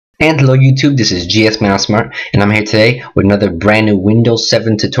And hello YouTube, this is GSManOutSmart, and I'm here today with another brand new Windows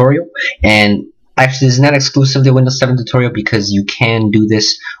 7 tutorial. And actually this is not exclusively a Windows 7 tutorial because you can do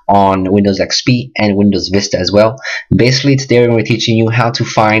this on Windows XP and Windows Vista as well. Basically today we're going to be teaching you how to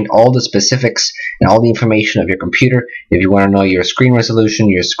find all the specifics and all the information of your computer. If you want to know your screen resolution,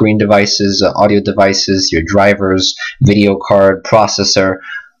 your screen devices, audio devices, your drivers, video card, processor,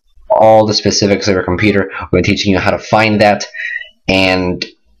 all the specifics of your computer, we're teaching you how to find that and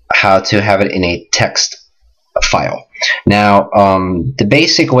how to have it in a text file. Now, the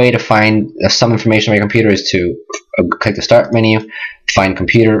basic way to find some information on your computer is to click the Start menu, find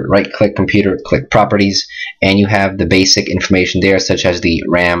Computer, right-click Computer, click Properties, and you have the basic information there, such as the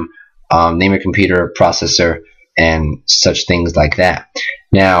RAM, name of your computer, processor, and such things like that.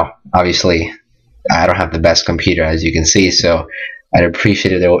 Now, obviously, I don't have the best computer, as you can see, so I'd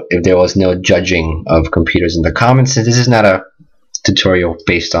appreciate it if there was no judging of computers in the comments, since this is not a tutorial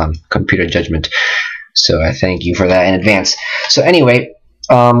based on computer judgment. So I thank you for that in advance. So anyway,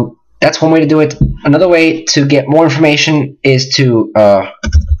 that's one way to do it. Another way to get more information is to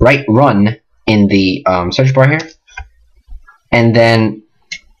write run in the search bar here, and then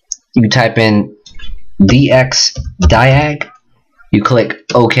you type in dxdiag, you click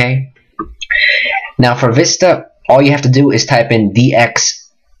OK. Now for Vista, all you have to do is type in dxdiag,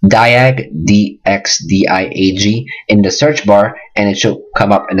 DXDIAG, in the search bar, and it should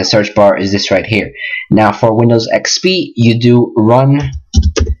come up, and the search bar is this right here. Now for Windows XP, you do run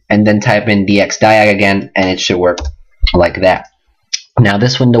and then type in dxdiag again, and it should work like that. Now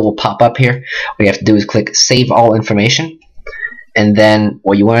this window will pop up here. What you have to do is click Save All Information, and then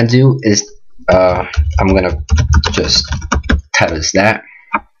what you want to do is I'm gonna just title this that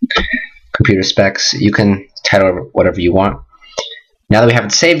computer specs. You can title whatever you want. Now that we have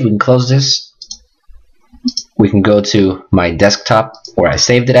it saved, we can close this. We can go to my desktop where I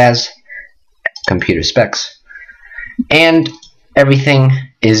saved it as computer specs, and everything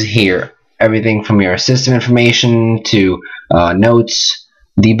is here. Everything from your system information to notes,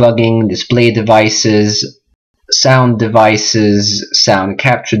 debugging, display devices, sound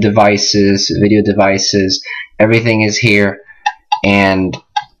capture devices, video devices. Everything is here, and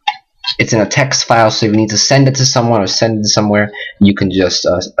it's in a text file, so if you need to send it to someone or send it somewhere, you can just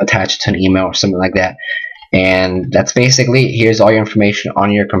attach it to an email or something like that. And that's basically, here's all your information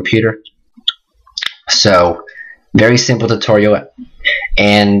on your computer. So very simple tutorial,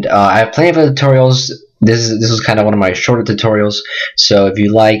 and I have plenty of other tutorials. This is kind of one of my shorter tutorials, so if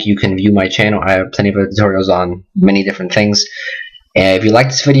you like, you can view my channel. I have plenty of other tutorials on many different things. And if you like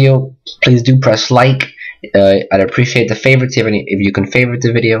this video, please do press like. I'd appreciate the favorites. If you can favorite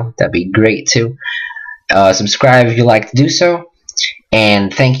the video, that'd be great too. Subscribe if you like to do so.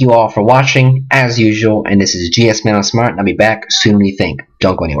 And thank you all for watching, as usual. And this is GSManOutSmart, and I'll be back sooner than you think.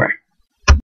 Don't go anywhere.